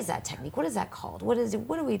what is that technique? What is that called? What is it?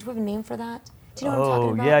 Do we have a name for that? Do you know what I'm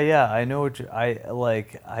talking about? I know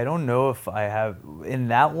I don't know if I have, in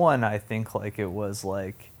that one, I think like it was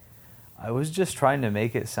like, I was just trying to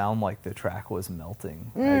make it sound like the track was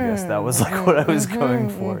melting. I guess that was like what I was going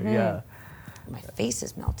for. My face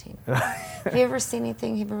is melting. Have you ever seen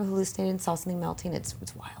anything? Have you ever hallucinated and saw something melting? It's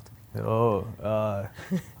wild. Oh,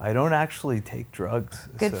 I don't actually take drugs.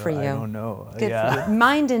 Good so for you. I don't know. Good for you.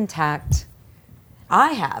 Mind intact.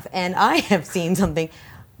 I have seen something.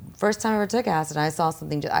 First time I ever took acid, I saw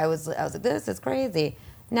something. I was like, this is crazy.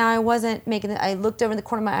 Now I wasn't making it. I looked over in the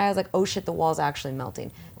corner of my eye. I was like, oh shit, the wall's actually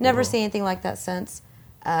melting. Never seen anything like that since.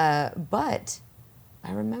 But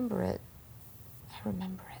I remember it.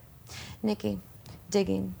 Nikki,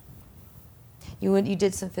 digging. You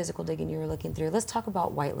did some physical digging. You were looking through. Let's talk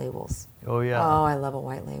about white labels. Oh yeah. Oh, I love a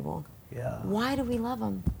white label. Yeah. Why do we love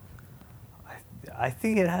them? I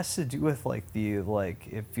think it has to do with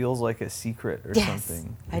it feels like a secret or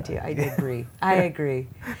something. I do agree. I agree.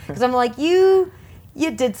 Because I'm like, you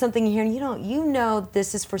did something here, and you know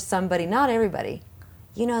this is for somebody, not everybody.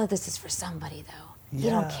 You know that this is for somebody though. Yeah. You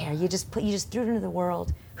don't care. You just threw it into the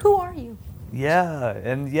world. Who are you? Yeah,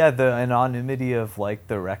 and the anonymity of like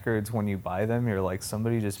the records when you buy them, you're like,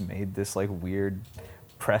 somebody just made this like weird,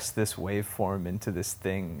 press this waveform into this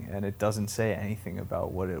thing, and it doesn't say anything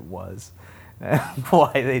about what it was.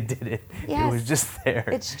 Why they did it. Yes. It was just there.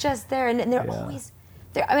 It's just there, and they're always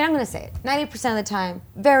there. I mean, I'm going to say it. 90% of the time,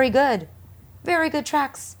 very good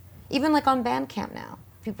tracks. Even like on Bandcamp now,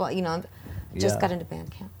 people, just got into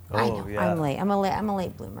Bandcamp. Oh, I know. yeah. I'm late. I'm a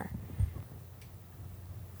late bloomer.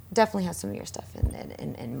 Definitely has some of your stuff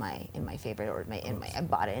in my favorite, or I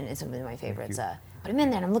bought it and it's some of my favorites. But I'm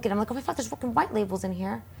in there and I'm looking. I'm like, oh my fuck, there's fucking white labels in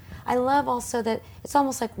here. I love also that it's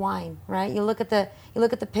almost like wine, right? You look at the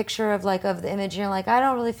picture of the image, and you're like, I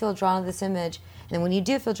don't really feel drawn to this image. And then when you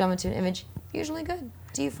do feel drawn to an image, usually good.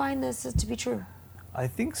 Do you find this to be true? I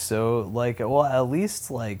think so.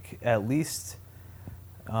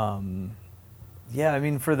 Yeah, I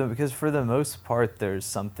mean, because for the most part, there's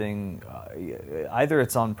something, either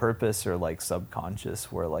it's on purpose or like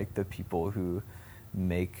subconscious, where like the people who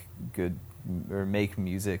make good or make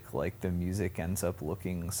music, like the music ends up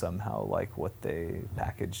looking somehow like what they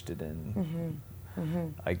packaged it in.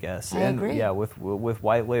 I guess. I agree. Yeah, with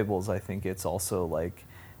white labels, I think it's also like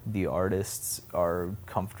the artists are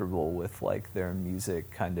comfortable with like their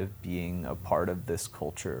music kind of being a part of this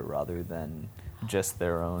culture rather than just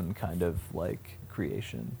their own kind of like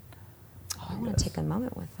creation. Oh, I want to take a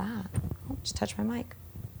moment with that. Oh, just touch my mic.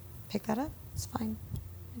 Pick that up. It's fine.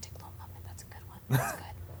 Take a little moment. That's a good one. That's good.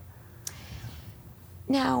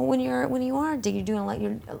 Now, when you are digging, you're doing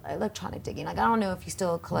your electronic digging. Like, I don't know if you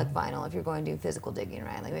still collect vinyl, if you're going to do physical digging,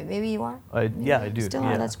 right? Like, maybe you are. Yeah, I do. Still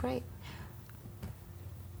are. That's great.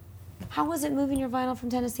 How was it moving your vinyl from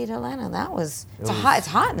Tennessee to Atlanta? It's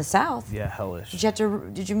hot in the South. Yeah, hellish.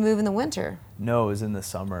 Did you move in the winter? No, it was in the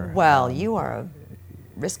summer. Well, you are a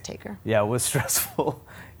risk taker. Yeah, it was stressful.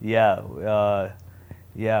 Yeah. I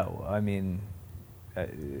mean,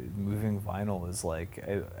 moving vinyl was like,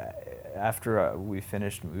 after we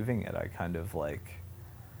finished moving it, I kind of like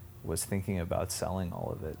was thinking about selling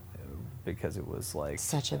all of it, because it was like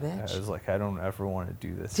such a bitch. I was like, I don't ever want to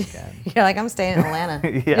do this again. You're like, I'm staying in Atlanta.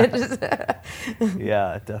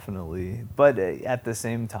 Yeah, definitely. But at the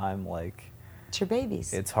same time, like, it's your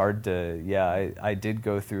babies. It's hard to, I did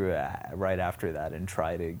go through right after that and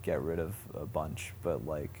try to get rid of a bunch, but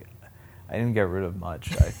like, I didn't get rid of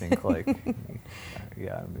much. I think like,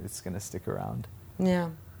 it's going to stick around. Yeah.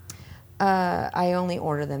 I only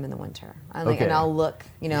order them in the winter. And I'll look,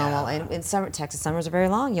 in summer, Texas summers are very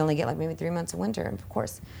long. You only get like maybe 3 months of winter. And of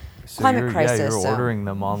course, so climate crisis. Yeah, you're ordering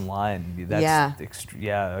them online. That's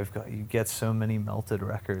you get so many melted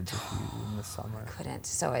records in the summer. Couldn't.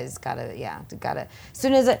 So I just gotta. As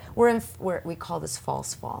soon as we call this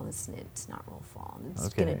false fall. It's not real fall. It's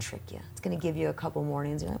gonna trick you. It's gonna give you a couple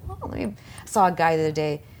mornings. You're like, I saw a guy the other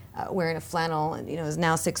day wearing a flannel, and it's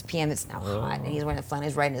now 6 p.m. It's now hot, and he's wearing a flannel.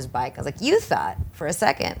 He's riding his bike. I was like, you thought for a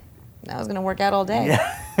second that was gonna work out all day.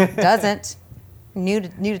 Yeah. Doesn't. New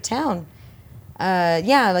to town.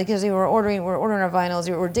 Because we're ordering our vinyls.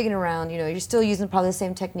 We're digging around. You're still using probably the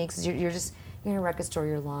same techniques. As you're in a record store.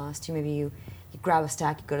 You're lost. You grab a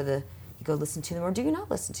stack. You go listen to them, or do you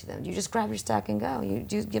not listen to them? Do you just grab your stack and go?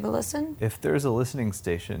 Do you give a listen? If there's a listening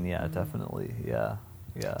station, definitely, yeah.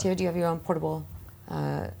 Do you have your own portable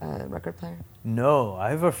record player? No, I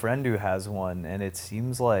have a friend who has one, and it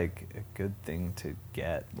seems like a good thing to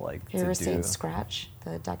get. Like, have you ever seen Scratch,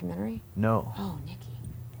 the documentary? No. Oh, Nikki,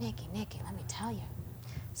 let me tell you,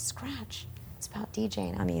 Scratch. It's about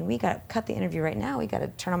DJing. I mean, we got to cut the interview right now. We got to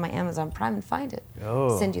turn on my Amazon Prime and find it.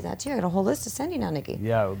 Oh. Send you that too. I got a whole list to send you now, Nikki.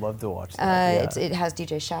 Yeah, I would love to watch that. It has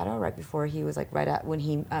DJ Shadow right before he was when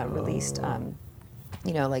he released,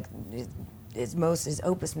 his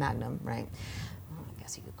opus magnum, right? Well, I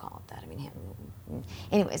guess you could call it that. I mean,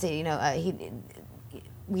 anyway, so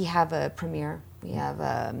we have a premiere. We have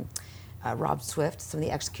Rob Swift, some of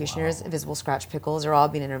the executioners, Visible Scratch Pickles are all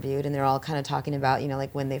being interviewed, and they're all kind of talking about,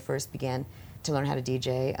 like when they first began to learn how to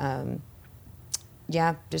DJ.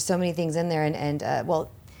 There's so many things in there, and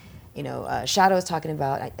Shadow is talking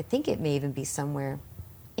about, I think it may even be somewhere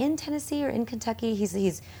in Tennessee or in Kentucky.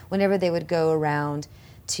 He's whenever they would go around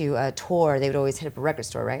to tour, they would always hit up a record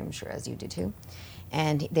store, right? I'm sure as you do too.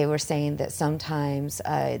 And they were saying that sometimes,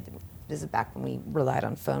 this is back when we relied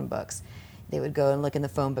on phone books, they would go and look in the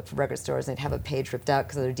phone book for record stores and they'd have a page ripped out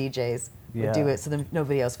because other DJs would do it, so then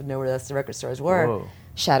nobody else would know where the record stores were. Whoa.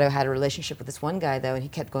 Shadow had a relationship with this one guy, though, and he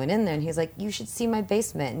kept going in there, and he was like, you should see my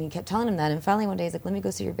basement. And he kept telling him that, and finally one day he's like, let me go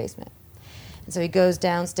see your basement. And so he goes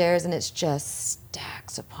downstairs, and it's just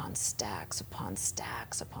stacks upon stacks upon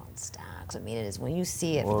stacks upon stacks. I mean, it is, when you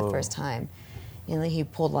see it for the first time, he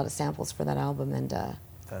pulled a lot of samples for that album, and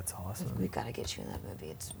that's awesome. We've got to get you in that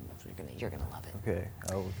movie. You're gonna love it. Okay.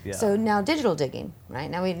 Oh, yeah. So now digital digging, right?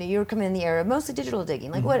 Now you're coming in the era of mostly digital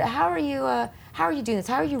digging. Like, how are you doing this?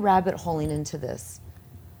 How are you rabbit holing into this?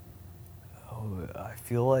 I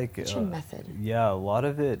feel like what's your method? Yeah, a lot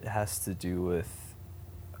of it has to do with,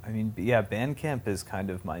 Bandcamp is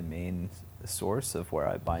kind of my main source of where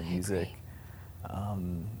I buy music.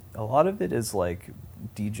 A lot of it is like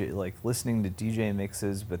DJ, like listening to DJ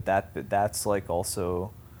mixes, but that's like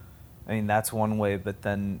also, that's one way. But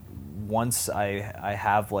then once I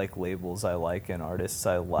have like labels I like and artists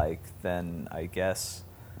I like, then I guess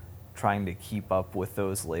trying to keep up with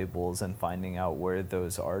those labels and finding out where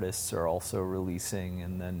those artists are also releasing,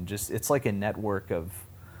 and then just it's like a network of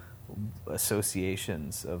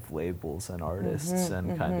associations of labels and artists,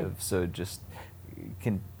 and kind of so just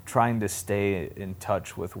trying to stay in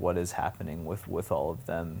touch with what is happening with all of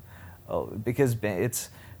them, because it's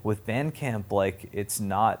with Bandcamp, like it's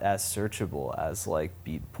not as searchable as like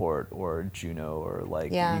Beatport or Juno or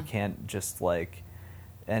like you can't just like.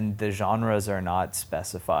 And the genres are not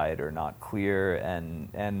specified or not clear,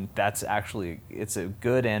 and that's actually, it's a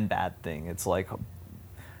good and bad thing. It's like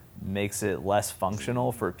makes it less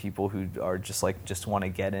functional for people who are just want to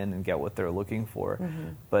get in and get what they're looking for.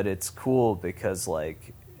 But it's cool because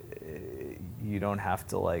like you don't have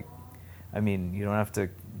to like,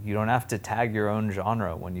 you don't have to tag your own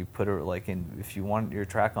genre when you put it like in. If you want your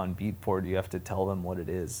track on Beatport, you have to tell them what it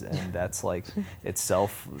is, and that's like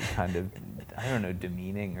itself kind of, I don't know,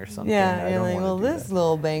 demeaning or something. Yeah, you're like, well, this that.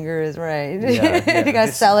 Little banger is right. You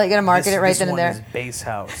gotta sell it, you gotta market it right then and there. This one is bass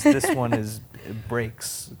house. This one is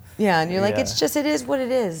breaks. Yeah, and you're like, it is what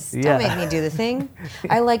it is. Don't make me do the thing.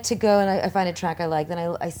 I like to go and I find a track I like, then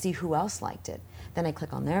I see who else liked it. Then I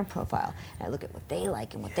click on their profile and I look at what they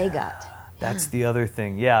like and what they got. That's the other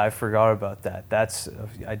thing. Yeah, I forgot about that.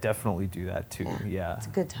 I definitely do that too. Yeah. It's a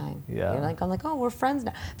good time. Yeah. I'm like, oh, we're friends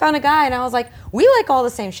now. Found a guy and I was like, we like all the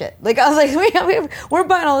same shit. Like, I was like, we're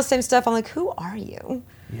buying all the same stuff. I'm like, who are you?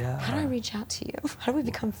 Yeah. How do I reach out to you? How do we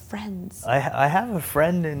become friends? I have a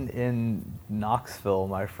friend in Knoxville,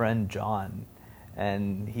 my friend John,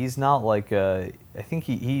 and he's not like I think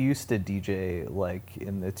he used to DJ like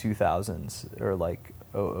in the 2000s or like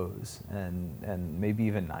 00s and maybe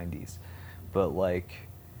even 90s. But like,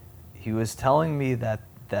 he was telling me that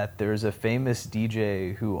there's a famous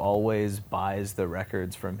DJ who always buys the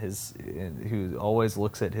records from who always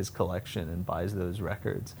looks at his collection and buys those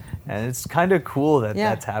records. And it's kind of cool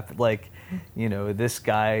that's happened. Like, this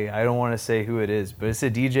guy, I don't want to say who it is, but it's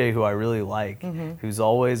a DJ who I really like, who's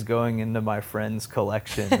always going into my friend's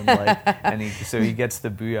collection and like, so he gets the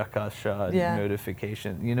Booyakasha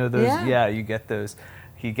notification. Those, you get those.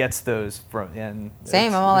 He gets those from, and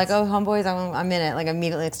same. I'm all like, oh, homeboys, I'm in it. Like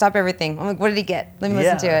immediately, like, stop everything. I'm like, what did he get? Let me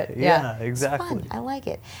listen to it. Yeah, exactly. It's fun. I like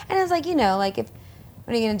it. And it's like, like if,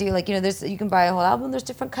 what are you gonna do? Like, you can buy a whole album. There's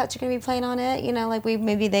different cuts you're gonna be playing on it. Like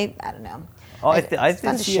I don't know. Oh, I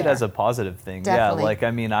see it as a positive thing. Definitely.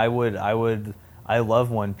 Yeah, like I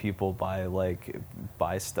love when people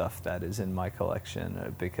buy stuff that is in my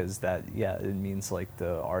collection because it means like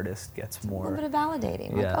the artist gets more. A little bit of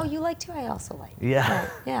validating. Like, oh, you like too? I also like. Yeah. Right.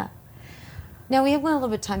 Yeah. Now we have a little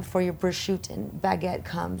bit of time before your prosciutto and baguette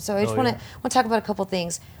come, so I just want to talk about a couple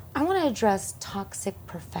things. I want to address toxic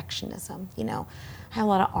perfectionism. I have a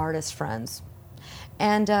lot of artist friends,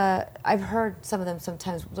 and I've heard some of them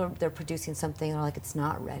sometimes they're producing something and they're like, it's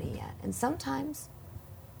not ready yet, and sometimes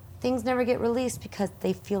things never get released because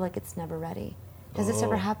they feel like it's never ready. Has this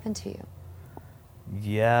ever happened to you?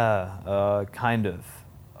 Yeah, kind of.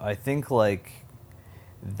 I think like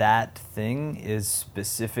that thing is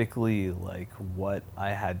specifically like what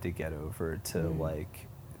I had to get over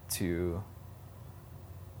to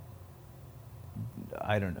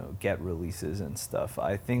I don't know, get releases and stuff.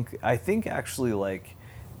 I think actually like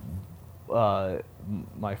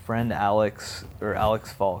my friend Alex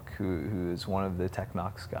Falk, who is one of the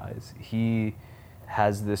Technox guys, he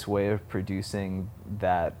has this way of producing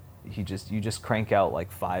that you just crank out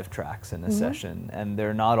like 5 tracks in a session, and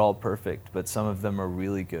they're not all perfect, but some of them are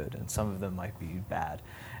really good and some of them might be bad.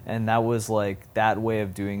 And that was like that way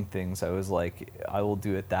of doing things. I was like, I will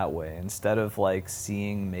do it that way instead of like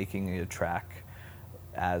making a track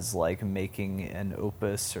as like making an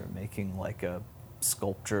opus or making like a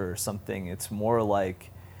sculpture or something. It's more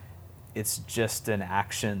like it's just an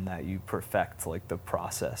action that you perfect like the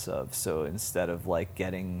process of. So instead of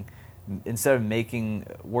working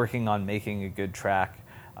on making a good track,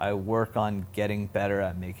 I work on getting better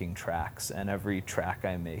at making tracks, and every track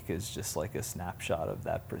I make is just like a snapshot of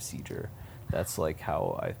that procedure. That's like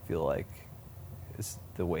how I feel like is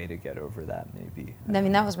the way to get over that, maybe. I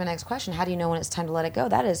mean, that was my next question. How do you know when it's time to let it go?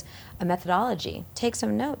 That is a methodology. Take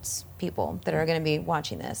some notes, people that are going to be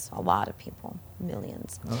watching this. A lot of people,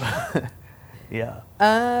 millions. Yeah.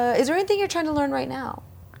 Is there anything you're trying to learn right now?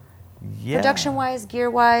 Yeah. Production-wise,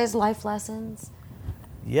 gear-wise, life lessons?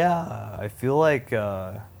 Yeah, I feel like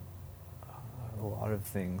a lot of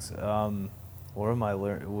things. What am I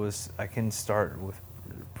learning? I can start with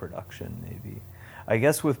production, maybe. I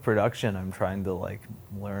guess with production, I'm trying to like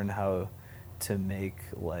learn how to make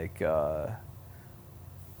like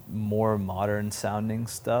more modern sounding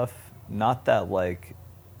stuff. Not that like,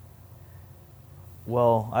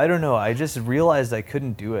 well, I don't know. I just realized I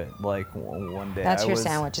couldn't do it like one day. That's your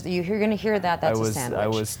sandwich. You're going to hear that. That's a sandwich. I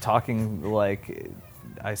was talking like,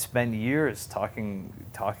 I spent years talking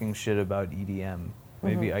shit about EDM.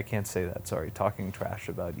 Maybe I can't say that. Sorry, talking trash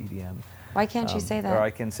about EDM. Why can't you say that? Or I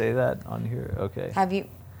can say that on here. Okay. Have you?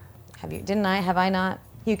 Didn't I? Have I not?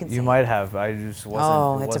 You can. You might have. I just wasn't.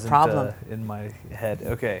 Oh, it's a problem in my head.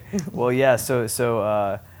 Okay. Well, yeah.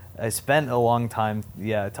 So I spent a long time,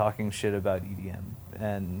 talking shit about EDM,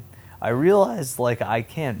 and I realized like I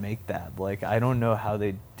can't make that. Like I don't know how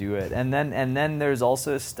they do it. And then there's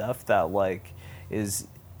also stuff that like is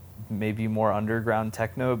maybe more underground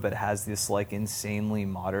techno, but has this like insanely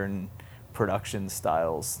modern production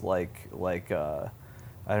styles. Like I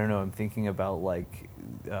don't know. I'm thinking about like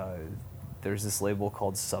there's this label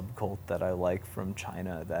called Subcult that I like from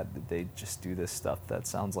China that they just do this stuff that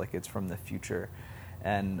sounds like it's from the future.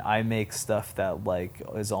 And I make stuff that like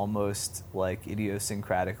is almost like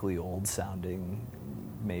idiosyncratically old sounding,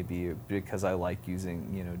 maybe because I like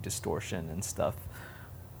using, distortion and stuff.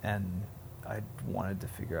 And I wanted to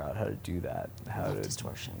figure out how to do that. I love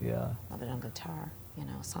distortion. Yeah. Love it on guitar.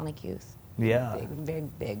 Sonic Youth. Yeah. Big, very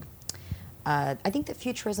big. I think that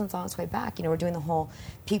futurism's on its way back. We're doing the whole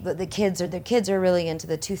the kids are really into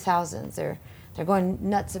the 2000s. They're going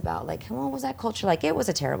nuts about like, what was that culture like? It was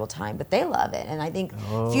a terrible time, but they love it. And I think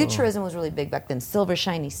futurism was really big back then. Silver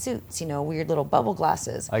shiny suits, weird little bubble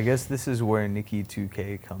glasses. I guess this is where Nikki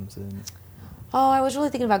 2K comes in. Oh, I was really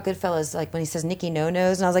thinking about Goodfellas, like when he says Nikki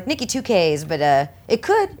No-Nos, and I was like, Nikki 2Ks, but it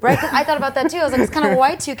could, right? I thought about that too. I was like, it's kind of a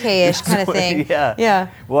Y2K-ish kind of thing. Yeah.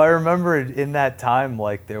 Well, I remember in that time,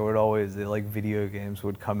 like there would always, like video games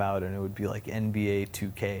would come out and it would be like NBA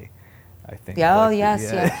 2K, I think. Yeah,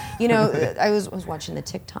 yeah. I was watching the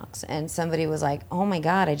TikToks and somebody was like, oh my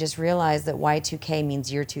God, I just realized that Y2K means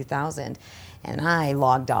year 2000. And I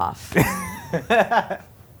logged off.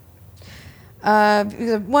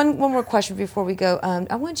 One more question before we go.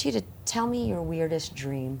 I want you to tell me your weirdest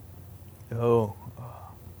dream.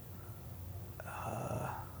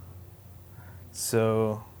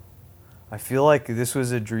 So I feel like this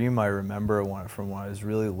was a dream I remember from when I was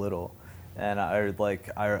really little, and I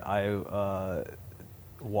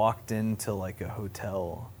walked into like a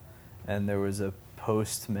hotel, and there was a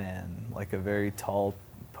postman, like a very tall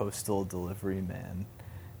postal delivery man.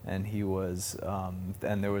 And he was,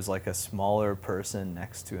 and there was like a smaller person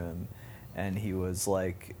next to him, and he was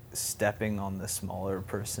like stepping on the smaller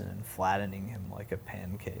person and flattening him like a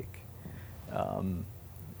pancake. I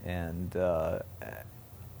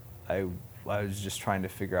was just trying to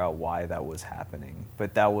figure out why that was happening.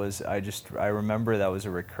 But I remember that was a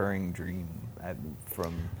recurring dream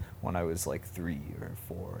from when I was like 3 or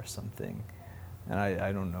 4 or something. And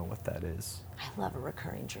I don't know what that is. I love a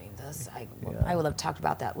recurring dream. I would have talked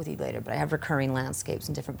about that with you later, but I have recurring landscapes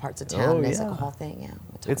in different parts of town. And it's like a whole thing, yeah.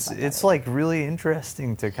 It's like really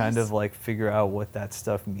interesting to kind of like figure out what that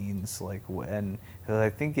stuff means, like, and because I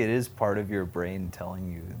think it is part of your brain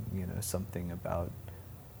telling you, something about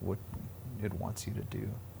what it wants you to do.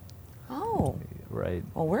 Oh. Right.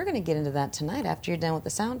 Well, we're going to get into that tonight after you're done with the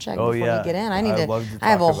sound check. Oh, before yeah. you get in, I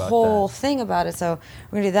have a whole thing about it, so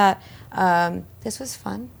we're going to do that. This was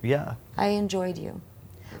fun. Yeah. I enjoyed you.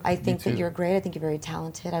 I think that too. you're great. I think you're very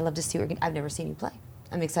talented. I love to see what I've never seen you play.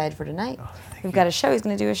 I'm excited for tonight. Oh, We've got a show. He's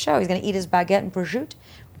going to do a show. He's going to eat his baguette and prosciutto.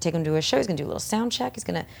 We'll take him to a show. He's going to do a little sound check. It's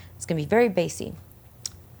going to be very bassy.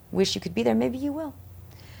 Wish you could be there. Maybe you will.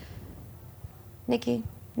 Nikki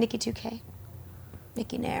 2K.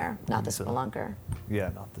 Nikki Nair, not the spelunker.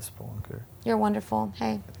 Yeah, not the spelunker. You're wonderful.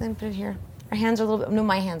 Hey, let me put it here. Our hands are a little bit, no,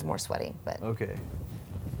 my hand's more sweaty, but. Okay.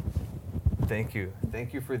 Thank you.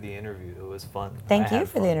 Thank you for the interview. It was fun. Thank you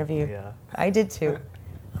for the interview. Yeah. I did too.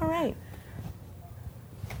 All right.